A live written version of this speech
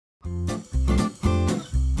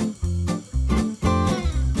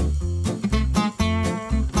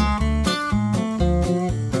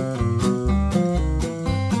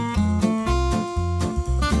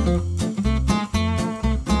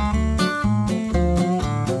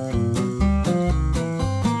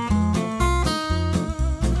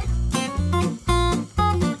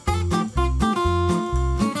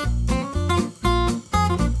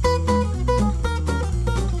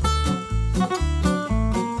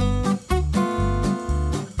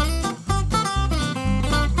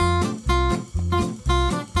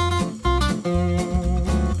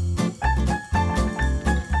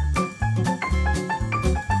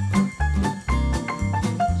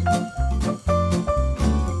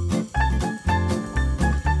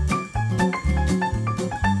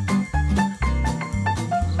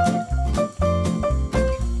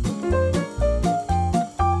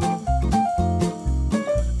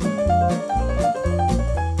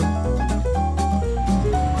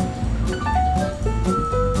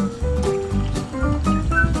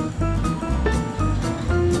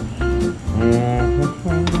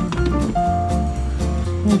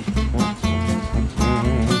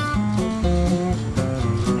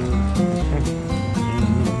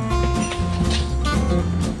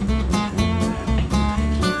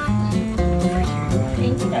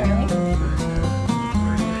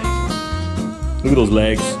Look at those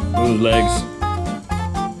legs. Look at those legs.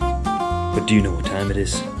 But do you know what time it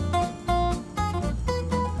is?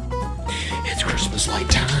 It's Christmas light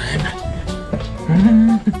time.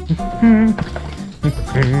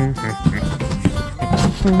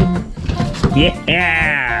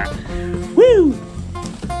 Yeah! Woo!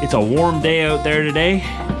 It's a warm day out there today.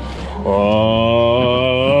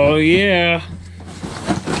 Oh, yeah.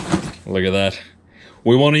 Look at that.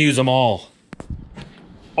 We want to use them all.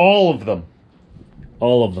 All of them.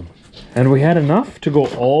 All of them. And we had enough to go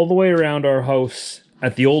all the way around our house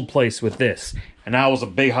at the old place with this. And that was a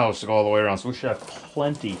big house to go all the way around, so we should have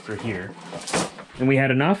plenty for here. And we had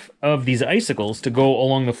enough of these icicles to go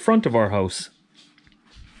along the front of our house.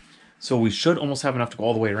 So we should almost have enough to go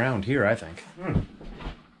all the way around here, I think.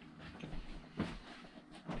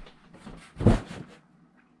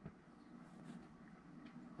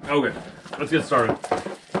 Okay, let's get started.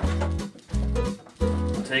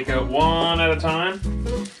 Take out one at a time.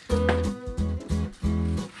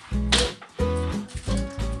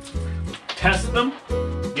 Test them.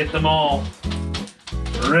 Get them all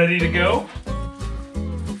ready to go.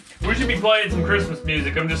 We should be playing some Christmas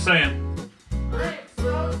music, I'm just saying. I'm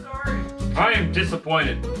so sorry. I am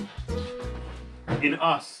disappointed in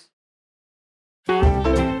us.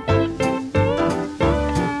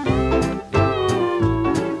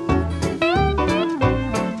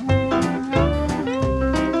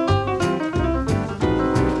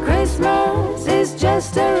 Christmas is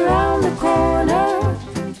just around the corner,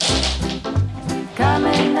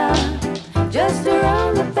 coming up just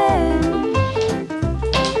around the bend.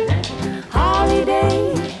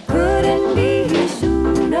 Holiday couldn't be here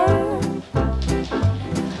sooner.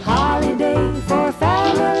 Holiday for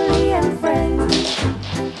family and friends.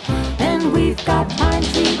 And we've got pine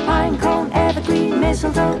tree, pine cone, evergreen,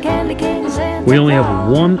 mistletoe, candy canes, and We only have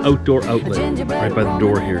one outdoor outlet right by the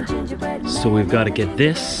door here. So we've got to get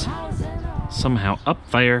this somehow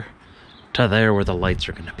up there to there where the lights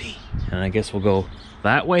are going to be. And I guess we'll go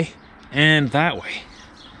that way and that way.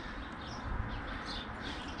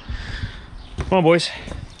 Come on, boys.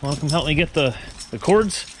 Want to come help me get the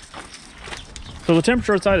cords? So the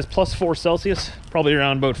temperature outside is +4 Celsius, probably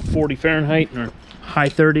around about 40 Fahrenheit or high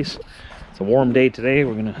 30s. It's a warm day today.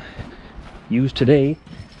 We're going to use today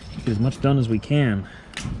to get as much done as we can.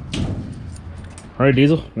 All right,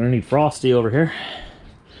 Diesel, we're gonna need Frosty over here.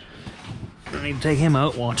 I need to take him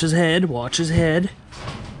out. Watch his head, watch his head.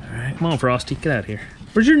 All right, come on, Frosty, get out of here.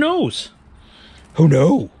 Where's your nose? Oh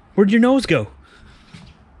no, where'd your nose go?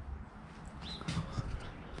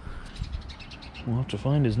 We'll have to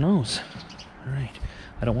find his nose. All right,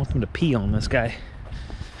 I don't want them to pee on this guy.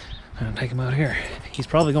 I'm gonna take him out here. He's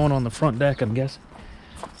probably going on the front deck, I'm guessing.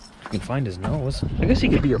 I can find his nose. I guess he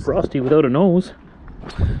could be a Frosty without a nose.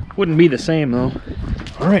 Wouldn't be the same though.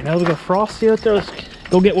 All right, now we got Frosty out there. Let's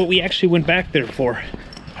go get what we actually went back there for.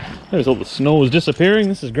 There's all the snow is disappearing.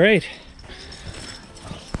 This is great.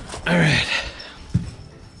 All right.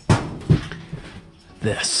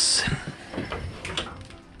 This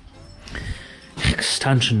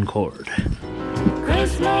extension cord.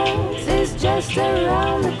 Christmas is just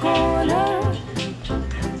around the corner,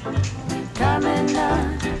 coming up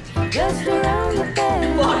just around the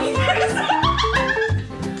bend.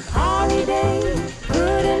 Holiday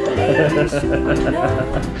couldn't be sooner.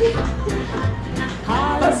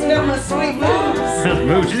 Busting my sweet moves.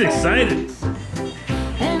 Move, she's excited.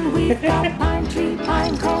 And we've got pine tree,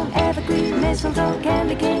 pine cone, evergreen, mistletoe,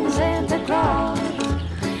 candy cane, Santa Claus.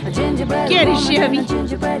 A gingerbread Get it, woman Chevy. and a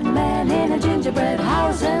gingerbread man in a gingerbread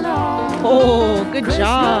house and all. Oh, good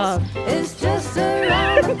job. It's just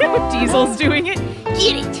around the corner. Diesel's doing it.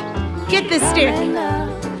 Get it. Get the stick. Coming up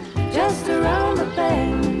just around the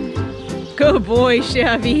bend. Good boy,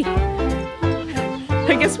 Chevy.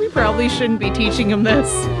 I guess we probably shouldn't be teaching him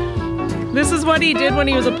this. This is what he did when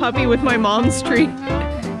he was a puppy with my mom's tree.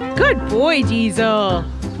 Good boy, Diesel.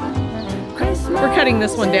 We're cutting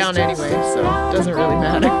this one down anyway, so it doesn't really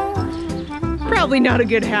matter. Probably not a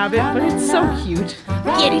good habit, but it's so cute.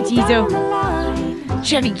 Get it, Diesel.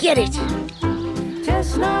 Chevy, get it.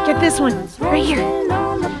 Get this one, right here.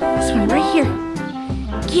 This one, right here.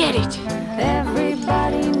 Get it.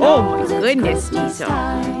 Oh my goodness, Diesel.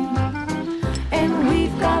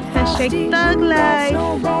 Hashtag thug life.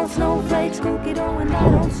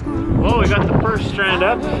 Well, we got the first strand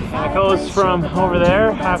up. It goes from over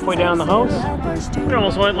there, halfway down the house. We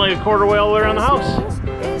almost went like a quarter way all the way around the house.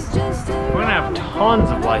 We're gonna have tons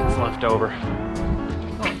of lights left over.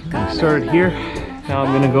 I started here. Now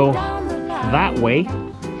I'm gonna go that way.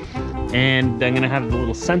 And I'm gonna have the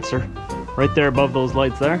little sensor right there above those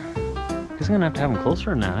lights there. I guess I'm gonna have to have them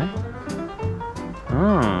closer now, eh?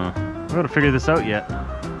 gotta figure this out yet.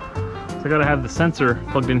 So I gotta have the sensor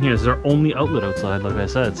plugged in here. This is our only outlet outside, like I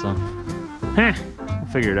said, so. We'll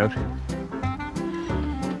figure it out.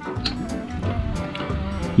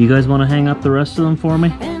 You guys wanna hang up the rest of them for me?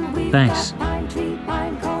 Thanks.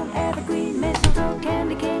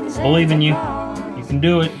 Believe in you. You can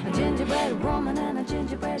do it.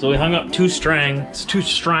 So we hung up two strings,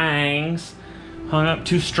 hung up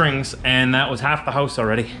 2 strings, and that was half the house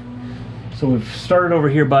already. So we've started over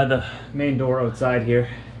here by the main door outside here.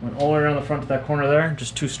 Went all the way around the front to that corner there,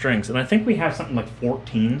 just 2 strings. And I think we have something like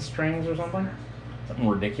 14 strings or something. Something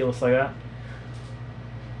ridiculous like that.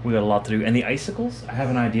 We got a lot to do. And the icicles, I have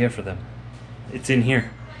an idea for them. It's in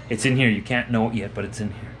here. It's in here. You can't know it yet, but it's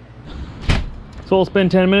in here. So we'll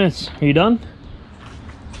spend 10 minutes. Are you done?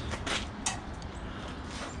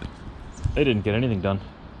 They didn't get anything done.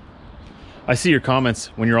 I see your comments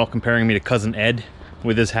when you're all comparing me to Cousin Ed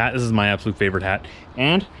with this hat. This is my absolute favorite hat.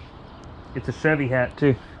 And it's a Chevy hat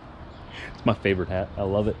too. It's my favorite hat. I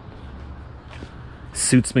love it.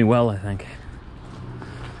 Suits me well, I think.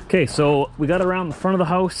 Okay, so we got around the front of the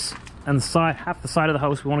house and the side, half the side of the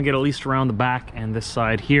house. We want to get at least around the back and this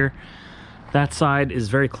side here. That side is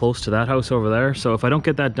very close to that house over there. So if I don't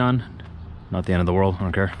get that done, not the end of the world, I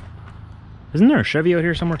don't care. Isn't there a Chevy out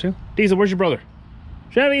here somewhere too? Diesel, where's your brother?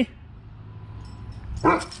 Chevy!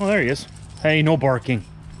 Oh, there he is. Hey, no barking.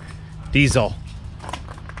 Diesel.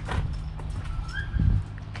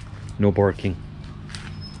 No barking.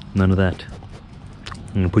 None of that.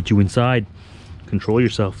 I'm gonna put you inside. Control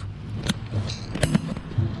yourself.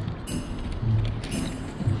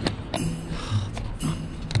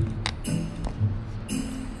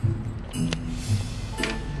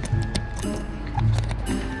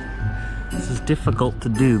 This is difficult to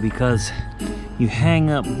do because you hang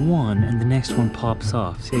up one and the next one pops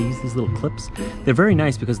off. See, I use these little clips. They're very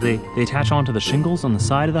nice because they attach onto the shingles on the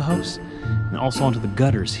side of the house and also onto the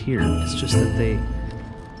gutters here. It's just that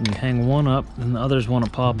when you hang one up, then the others want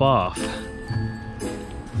to pop off.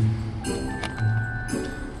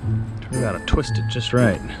 We gotta twist it just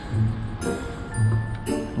right.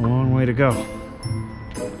 A long way to go.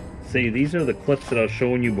 See, these are the clips that I was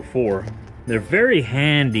showing you before. They're very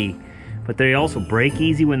handy, but they also break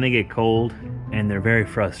easy when they get cold, and they're very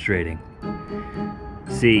frustrating.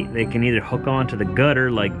 See, they can either hook onto the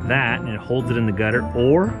gutter like that, and it holds it in the gutter,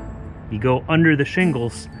 or you go under the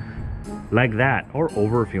shingles like that, or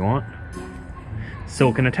over if you want. So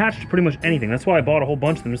it can attach to pretty much anything. That's why I bought a whole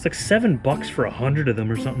bunch of them. It's like $7 for 100 of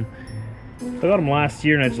them or something. I got them last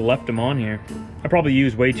year and I just left them on here. I probably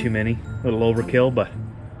used way too many. A little overkill, but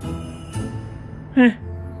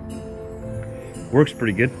works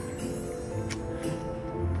pretty good.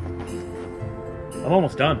 I'm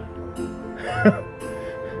almost done.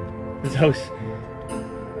 This house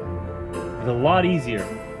is a lot easier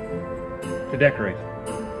to decorate.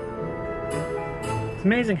 It's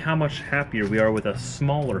amazing how much happier we are with a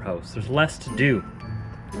smaller house. There's less to do.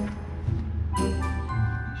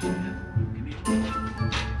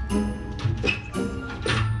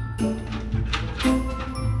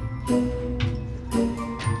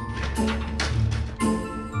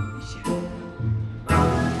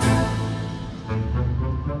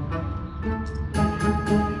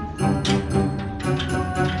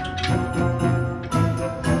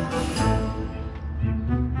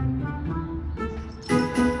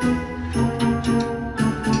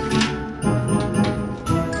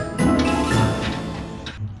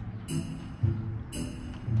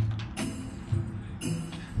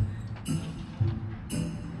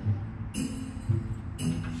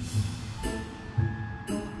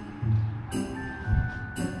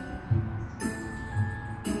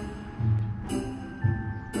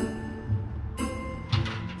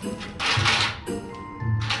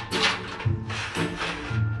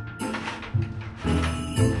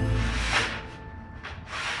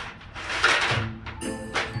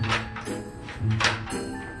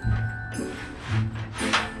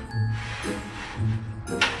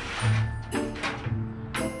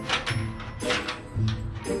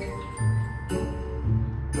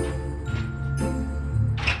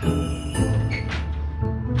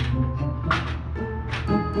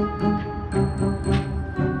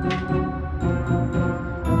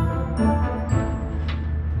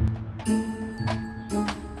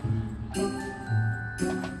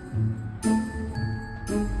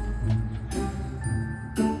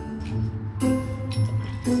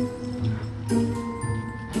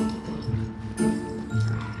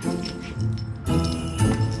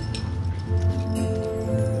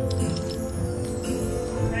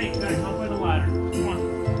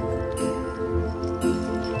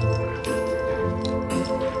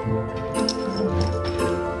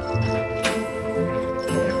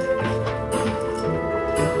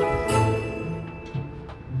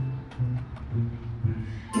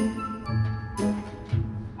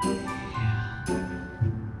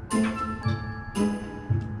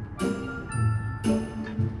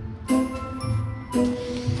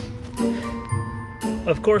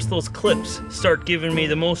 of course, those clips start giving me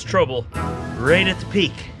the most trouble right at the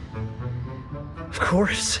peak. Of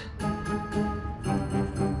course.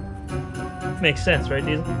 Makes sense, right,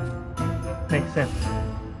 Diesel? Makes sense.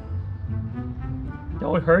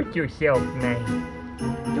 Don't hurt yourself, man.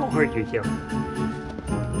 Don't hurt yourself.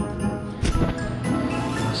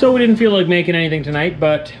 So we didn't feel like making anything tonight,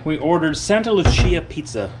 but we ordered Santa Lucia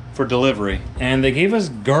pizza for delivery. And they gave us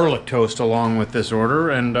garlic toast along with this order,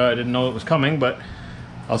 and I didn't know it was coming, but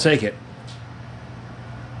I'll take it.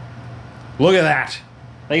 Look at that.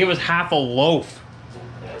 They gave us half a loaf.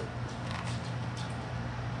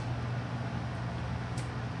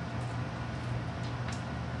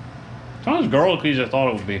 It's not as garlicky as I thought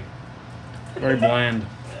it would be. Very bland.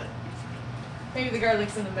 Maybe the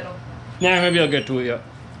garlic's in the middle. Yeah, maybe I'll get to it yet.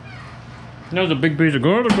 That was a big piece of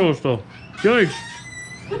garlic toast though. Yikes.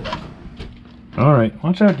 Alright,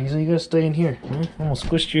 watch out, Diesel. You gotta stay in here. Almost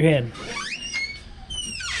squished your head.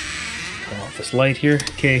 Turn off this light here.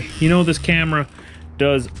 Okay, you know this camera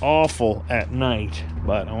does awful at night,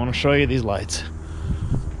 but I want to show you these lights.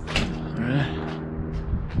 Alright.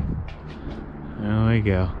 There we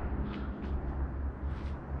go.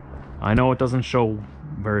 I know it doesn't show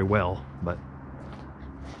very well, but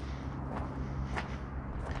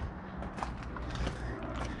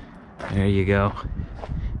there you go.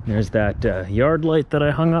 There's that yard light that I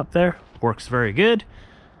hung up there. Works very good.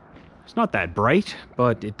 It's not that bright,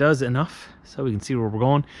 but it does enough so we can see where we're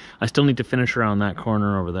going. I still need to finish around that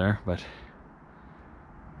corner over there, but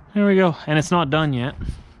there we go. And it's not done yet.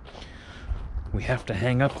 We have to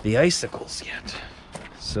hang up the icicles yet.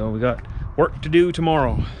 So we got work to do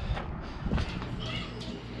tomorrow.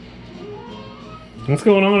 What's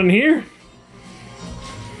going on in here?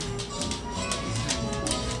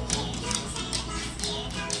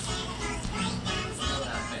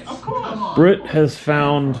 Britt has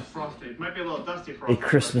found a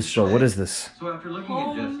Christmas show. What is this? So after looking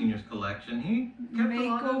at Jeff Senior's collection, he kept a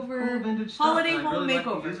lot of cool vintage stuff. Holiday home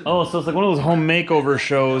makeover. Oh, so it's like one of those home makeover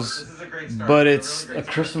shows, but it's a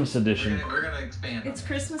Christmas edition. We're gonna expand. It's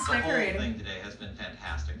Christmas The whole decorating. thing today has been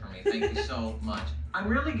fantastic for me. Thank you so much. I'm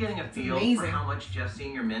really getting a feel for amazing. how much Jeff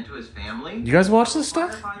Senior meant to his family. You guys watch this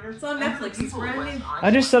stuff? It's on Netflix. It's brand new. I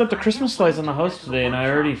just set up the Christmas lights on the house today and I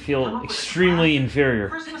already feel extremely inferior.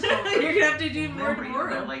 You're gonna have to do more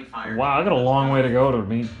tomorrow. Wow, I got a long way to go to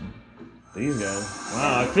meet these guys.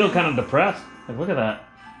 Wow, I feel kind of depressed. Like, look at that.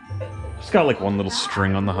 Just got like one little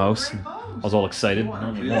string on the house. I was all excited.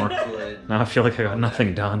 Not anymore. Now I feel like I got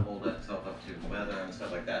nothing done.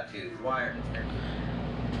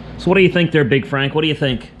 So what do you think there, Big Frank? What do you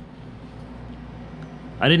think?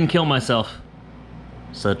 I didn't kill myself.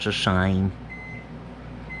 Such a shame.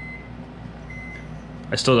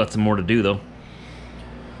 I still got some more to do though.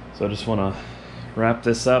 So I just want to wrap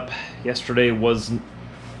this up. Yesterday was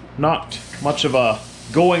not much of a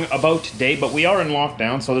going about day, but we are in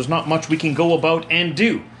lockdown, so there's not much we can go about and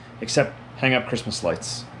do except hang up Christmas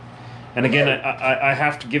lights. And again, I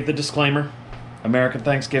have to give the disclaimer. American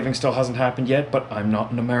Thanksgiving still hasn't happened yet, but I'm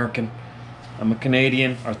not an American. I'm a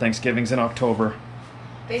Canadian. Our Thanksgiving's in October.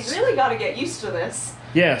 They really got to get used to this.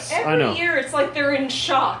 Yes, I know. Every year it's like they're in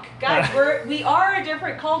shock. Guys, we are a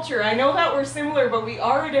different culture. I know that we're similar, but we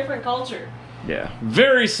are a different culture. Yeah,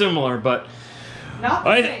 very similar, but Not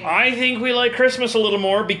the same. I think we like Christmas a little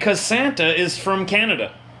more because Santa is from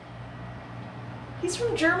Canada. He's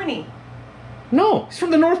from Germany. No, he's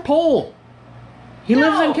from the North Pole. He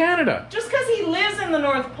lives in Canada. Just because he lives in the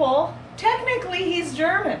North Pole, technically he's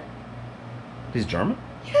German. He's German?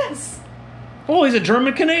 Yes. Oh, he's a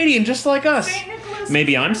German Canadian, just like us. St. Nicholas.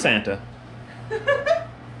 Maybe I'm Santa. I'm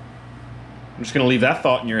just gonna leave that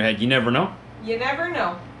thought in your head. You never know. You never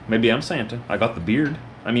know. Maybe I'm Santa. I got the beard.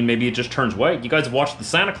 I mean, maybe it just turns white. You guys watched the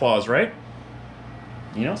Santa Claus, right?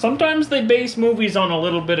 You know, sometimes they base movies on a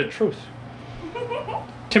little bit of truth.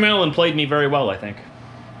 Tim Allen played me very well, I think.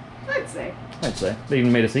 I'd say. They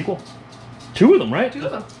even made a sequel. 2 of them, right? 2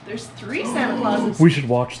 of them. There's 3 Santa Clauses. We should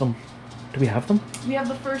watch them. Do we have them? We have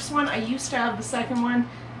the first one. I used to have the second one.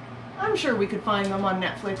 I'm sure we could find them on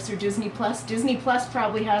Netflix or Disney Plus. Disney Plus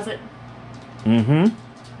probably has it.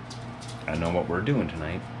 Mm-hmm. I know what we're doing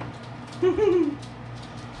tonight.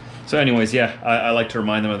 So anyways, yeah, I like to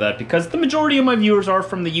remind them of that because the majority of my viewers are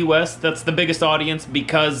from the US. That's the biggest audience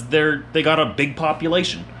because they got a big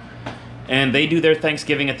population. And they do their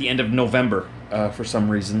Thanksgiving at the end of November for some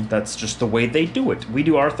reason. That's just the way they do it. We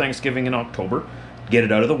do our Thanksgiving in October, get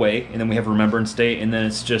it out of the way, and then we have Remembrance Day, and then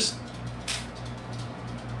it's just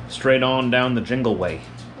straight on down the jingle way.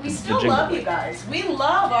 We still love you guys. We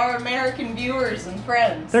love our American viewers and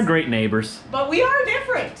friends. They're great neighbors. But we are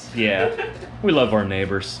different. Yeah, we love our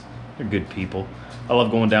neighbors. They're good people. I love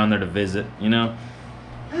going down there to visit, you know?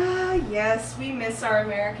 Yes, we miss our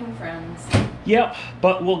American friends. Yep,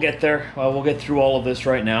 but we'll get there. We'll get through all of this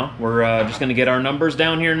right now. We're just going to get our numbers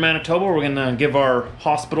down here in Manitoba. We're going to give our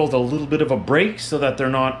hospitals a little bit of a break so that they're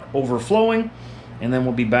not overflowing, and then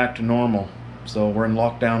we'll be back to normal. So we're in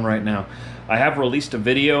lockdown right now. I have released a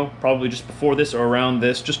video probably just before this or around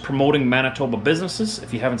this, just promoting Manitoba businesses.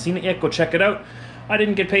 If you haven't seen it yet, go check it out. I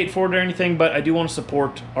didn't get paid for it or anything, but I do want to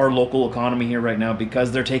support our local economy here right now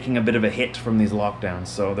because they're taking a bit of a hit from these lockdowns.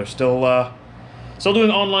 So they're still doing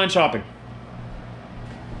online shopping.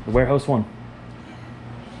 The Warehouse one.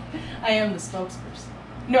 I am the spokesperson.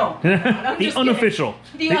 No, I'm the just unofficial.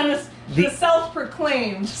 The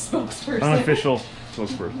self-proclaimed spokesperson. Unofficial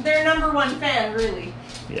spokesperson. Their #1 fan, really.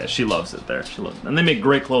 Yeah, she loves it there. She loves it. And they make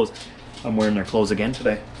great clothes. I'm wearing their clothes again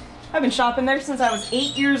today. I've been shopping there since I was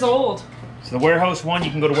 8 years old. So the Warehouse one, you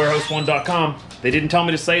can go to warehouse1.com. They didn't tell me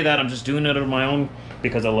to say that. I'm just doing it on my own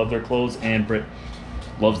because I love their clothes and Britt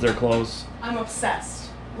loves their clothes. I'm obsessed.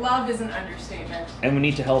 Love is an understatement. And we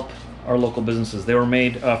need to help our local businesses. They were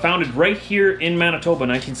founded right here in Manitoba,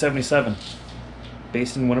 1977,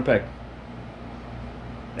 based in Winnipeg.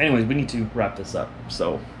 Anyways, we need to wrap this up.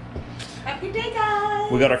 So, happy day,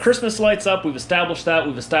 guys! We got our Christmas lights up. We've established that.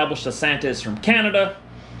 We've established that Santa is from Canada.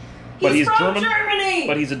 But he's from Germany!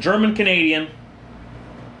 But he's a German-Canadian.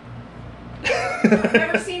 I've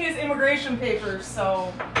never seen his immigration papers,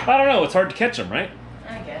 so... I don't know. It's hard to catch him, right?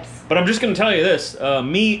 I guess. But I'm just going to tell you this.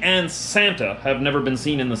 Me and Santa have never been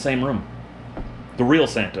seen in the same room. The real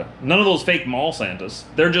Santa. None of those fake mall Santas.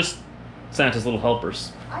 They're just Santa's little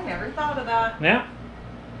helpers. I never thought of that. Yeah.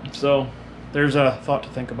 So, there's a thought to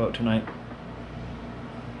think about tonight.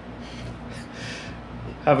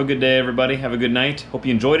 Have a good day, everybody. Have a good night. Hope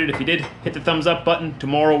you enjoyed it. If you did, hit the thumbs up button.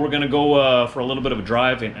 Tomorrow we're going to go for a little bit of a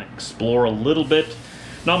drive and explore a little bit.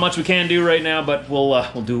 Not much we can do right now, but we'll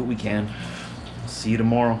do what we can. See you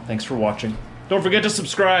tomorrow. Thanks for watching. Don't forget to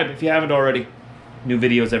subscribe if you haven't already. New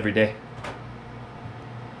videos every day.